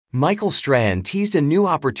Michael Strahan teased a new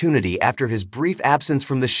opportunity after his brief absence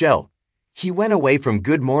from the show. He went away from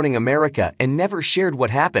Good Morning America and never shared what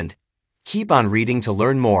happened. Keep on reading to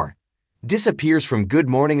learn more. Disappears from Good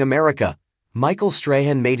Morning America. Michael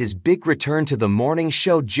Strahan made his big return to the morning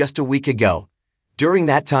show just a week ago. During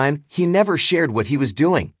that time, he never shared what he was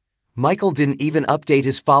doing. Michael didn't even update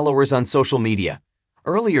his followers on social media.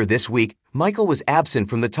 Earlier this week, Michael was absent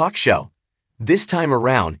from the talk show. This time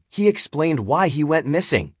around, he explained why he went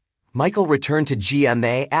missing. Michael returned to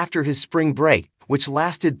GMA after his spring break, which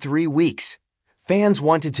lasted 3 weeks. Fans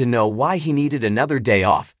wanted to know why he needed another day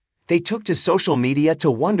off. They took to social media to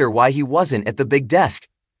wonder why he wasn't at the big desk.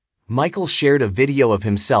 Michael shared a video of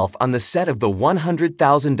himself on the set of the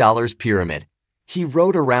 $100,000 Pyramid. He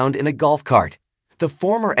rode around in a golf cart. The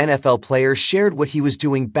former NFL player shared what he was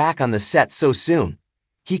doing back on the set so soon.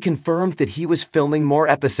 He confirmed that he was filming more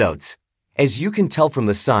episodes. As you can tell from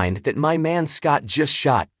the sign that my man Scott just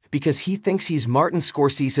shot, because he thinks he's Martin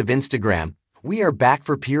Scorsese of Instagram, we are back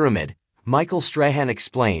for Pyramid, Michael Strahan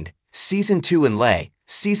explained. Season 2 in lay,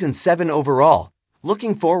 Season 7 overall.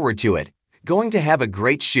 Looking forward to it. Going to have a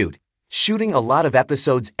great shoot. Shooting a lot of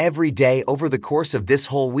episodes every day over the course of this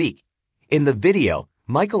whole week. In the video,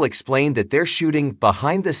 Michael explained that they're shooting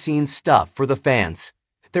behind-the-scenes stuff for the fans.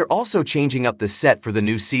 They're also changing up the set for the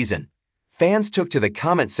new season. Fans took to the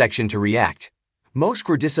comment section to react. Most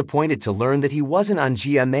were disappointed to learn that he wasn't on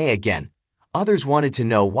GMA again. Others wanted to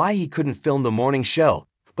know why he couldn't film the morning show,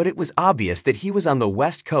 but it was obvious that he was on the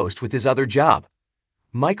West Coast with his other job.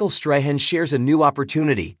 Michael Strahan shares a new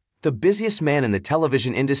opportunity. The busiest man in the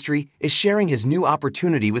television industry is sharing his new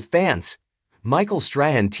opportunity with fans. Michael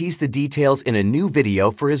Strahan teased the details in a new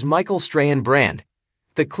video for his Michael Strahan brand.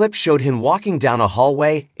 The clip showed him walking down a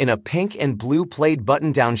hallway in a pink and blue plaid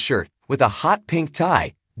button-down shirt with a hot pink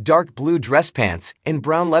tie, dark blue dress pants, and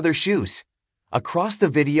brown leather shoes. Across the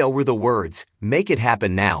video were the words, "Make it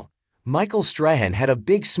happen now." Michael Strahan had a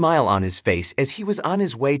big smile on his face as he was on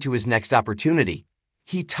his way to his next opportunity.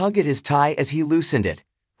 He tugged at his tie as he loosened it.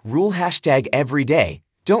 Rule #every day,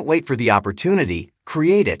 don't wait for the opportunity,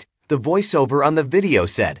 create it, the voiceover on the video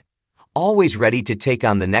said. Always ready to take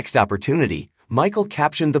on the next opportunity, Michael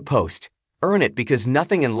captioned the post, "Earn it because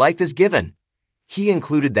nothing in life is given." He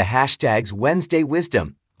included the hashtags Wednesday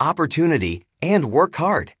Wisdom, Opportunity, and Work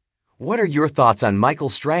Hard. What are your thoughts on Michael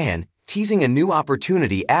Strahan teasing a new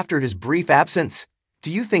opportunity after his brief absence? Do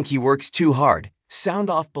you think he works too hard? Sound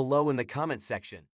off below in the comment section.